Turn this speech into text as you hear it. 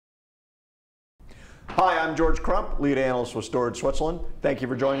Hi, I'm George Crump, lead analyst with Storage Switzerland. Thank you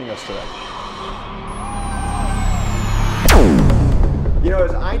for joining us today. You know,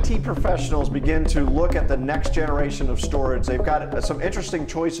 as IT professionals begin to look at the next generation of storage, they've got some interesting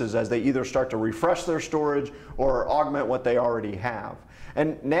choices as they either start to refresh their storage or augment what they already have.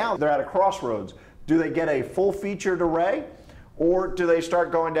 And now they're at a crossroads. Do they get a full-featured array, or do they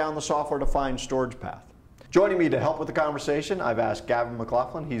start going down the software-defined storage path? Joining me to help with the conversation, I've asked Gavin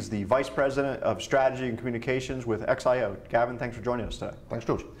Mclaughlin. He's the Vice President of Strategy and Communications with XIO. Gavin, thanks for joining us today. Thanks,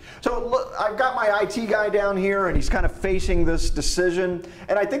 George. So look, I've got my IT guy down here, and he's kind of facing this decision.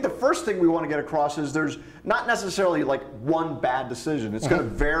 And I think the first thing we want to get across is there's not necessarily like one bad decision. It's going to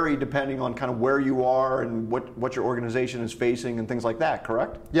vary depending on kind of where you are and what your organization is facing and things like that,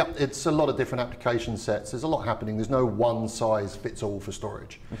 correct? Yeah, it's a lot of different application sets. There's a lot happening. There's no one size fits all for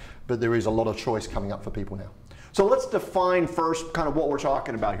storage, but there is a lot of choice coming up for people now. So let's define first kind of what we're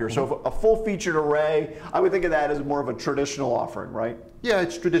talking about here. So a full-featured array, I would think of that as more of a traditional offering, right? Yeah,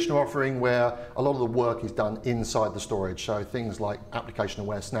 it's a traditional offering where a lot of the work is done inside the storage. So things like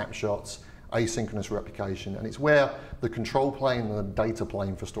application-aware snapshots, asynchronous replication, and it's where the control plane and the data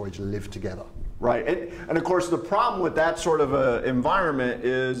plane for storage live together. Right, and of course the problem with that sort of a environment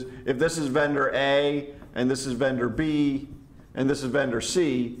is if this is vendor A and this is vendor B and this is vendor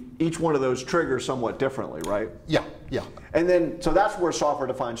C, each one of those triggers somewhat differently, right? Yeah, yeah. And then, so that's where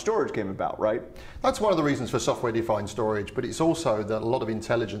software-defined storage came about, right? That's one of the reasons for software-defined storage, but it's also that a lot of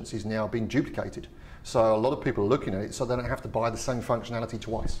intelligence is now being duplicated. So a lot of people are looking at it so they don't have to buy the same functionality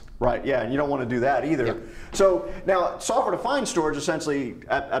twice. Right, yeah, and you don't want to do that either. Yeah. So now, software-defined storage essentially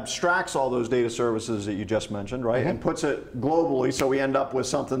abstracts all those data services that you just mentioned, right? And puts it globally, so we end up with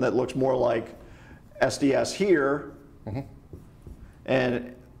something that looks more like SDS here,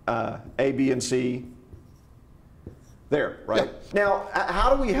 and A, B, and C there, right? Yeah. Now,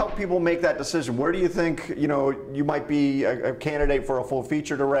 how do we help people make that decision? Where do you think you might be a candidate for a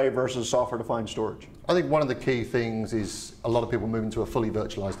full-featured array versus software-defined storage? I think one of the key things is a lot of people moving to a fully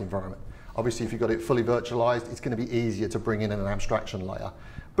virtualized environment. Obviously, if you've got it fully virtualized, it's going to be easier to bring in an abstraction layer.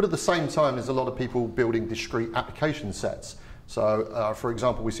 But at the same time, there's a lot of people building discrete application sets. So, for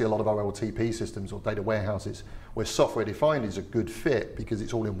example, we see a lot of OLTP systems or data warehouses where software-defined is a good fit because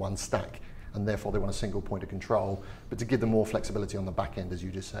it's all in one stack, and therefore they want a single point of control, but to give them more flexibility on the back end, as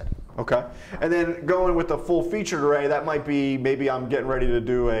you just said. Okay, and then going with the full-featured array, that might be maybe I'm getting ready to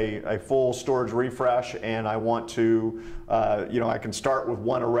do a full storage refresh, and I want to, I can start with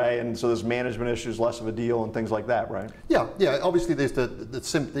one array, and so this management issue is less of a deal and things like that, right? Yeah, yeah. Obviously, there's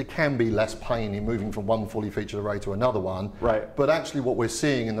there can be less pain in moving from one fully featured array to another one. Right. But actually, what we're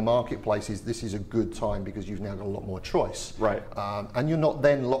seeing in the marketplace is this is a good time because you've now got a lot more choice. Right. And you're not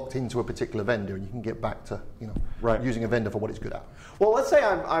then locked into a particular vendor, and you can get back to using a vendor for what it's good at. Well, let's say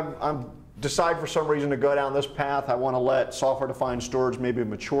I'm decide for some reason to go down this path. I want to let software-defined storage maybe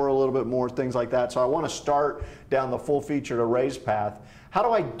mature a little bit more, things like that. So I want to start down the full-featured arrays path. How do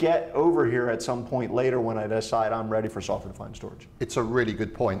I get over here at some point later when I decide I'm ready for software-defined storage? It's a really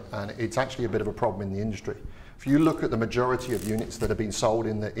good point, and it's actually a bit of a problem in the industry. If you look at the majority of units that have been sold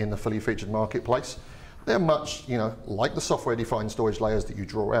in the fully featured marketplace, they're much, like the software-defined storage layers that you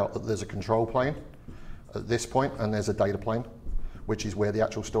draw out, that there's a control plane at this point, and there's a data plane, which is where the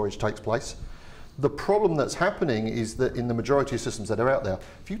actual storage takes place. The problem that's happening is that in the majority of systems that are out there,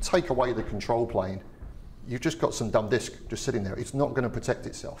 if you take away the control plane, you've just got some dumb disk just sitting there. It's not going to protect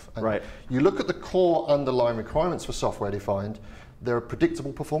itself. And right. You look at the core underlying requirements for software-defined, there are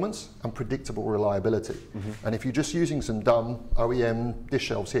predictable performance and predictable reliability. And if you're just using some dumb OEM disk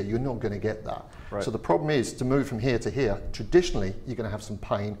shelves here, you're not going to get that. Right. So the problem is to move from here to here, traditionally, you're going to have some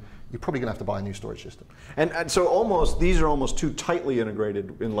pain. You're probably going to have to buy a new storage system. And so these are almost too tightly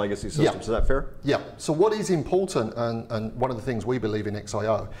integrated in legacy systems. Yeah. Is that fair? Yeah. So what is important, and one of the things we believe in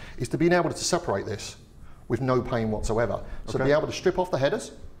XIO, is to be able to separate this with no pain whatsoever. So be able to strip off the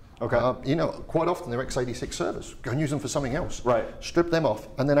headers. Okay. Quite often they're x86 servers. Go and use them for something else. Right. Strip them off,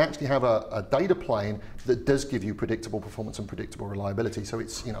 and then actually have a data plane that does give you predictable performance and predictable reliability. So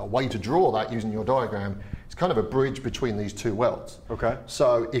it's a way to draw that using your diagram. It's kind of a bridge between these two worlds. Okay.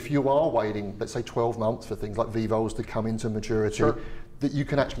 So if you are waiting, let's say 12 months for things like Vivos to come into maturity, sure, that you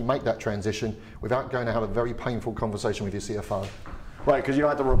can actually make that transition without going to have a very painful conversation with your CFO. Right, because you don't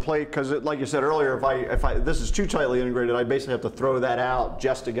have to replace, because like you said earlier, if this is too tightly integrated, I basically have to throw that out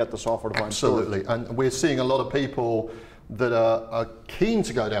just to get the software-defined storage. Absolutely, and we're seeing a lot of people that are keen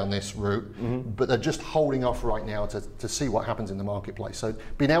to go down this route, but they're just holding off right now to see what happens in the marketplace. So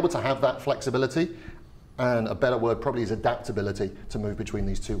being able to have that flexibility And a better word probably is adaptability to move between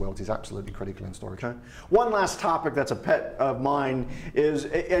these two worlds is absolutely critical in storage. Okay. One last topic that's a pet of mine is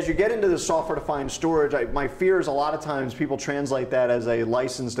as you get into the software-defined storage, my fear is a lot of times people translate that as a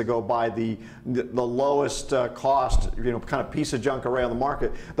license to go buy the lowest cost, kind of piece of junk array on the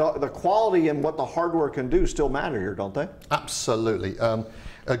market. The quality and what the hardware can do still matter here, don't they? Absolutely.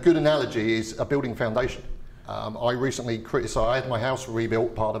 A good analogy is a building foundation. I recently criticized, I had my house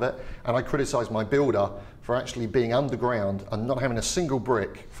rebuilt, part of it, and I criticized my builder for actually being underground and not having a single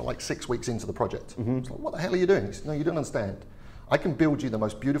brick for like 6 weeks into the project. It's like, what the hell are you doing? He said, no, you don't understand. I can build you the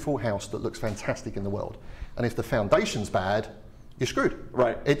most beautiful house that looks fantastic in the world. And if the foundation's bad, you're screwed.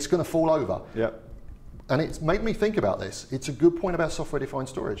 Right. It's going to fall over. Yep. And it's made me think about this. It's a good point about software-defined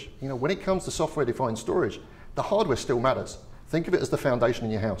storage. When it comes to software-defined storage, the hardware still matters. Think of it as the foundation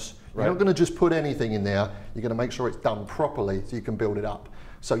in your house. You're not going to just put anything in there. You're going to make sure it's done properly so you can build it up.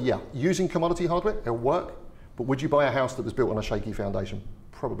 So yeah, using commodity hardware, it'll work. But would you buy a house that was built on a shaky foundation?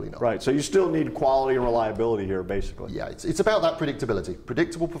 Probably not. Right, so you still need quality and reliability here, basically. Yeah, it's about that predictability.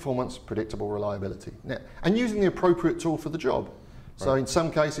 Predictable performance, predictable reliability. And using the appropriate tool for the job. So in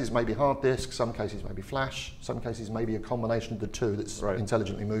some cases, maybe hard disk, some cases maybe flash, some cases maybe a combination of the two that's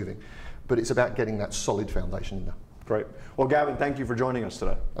intelligently moving. But it's about getting that solid foundation in there. Great. Well, Gavin, thank you for joining us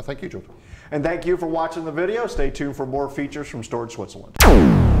today. Thank you, George. And thank you for watching the video. Stay tuned for more features from Storage Switzerland.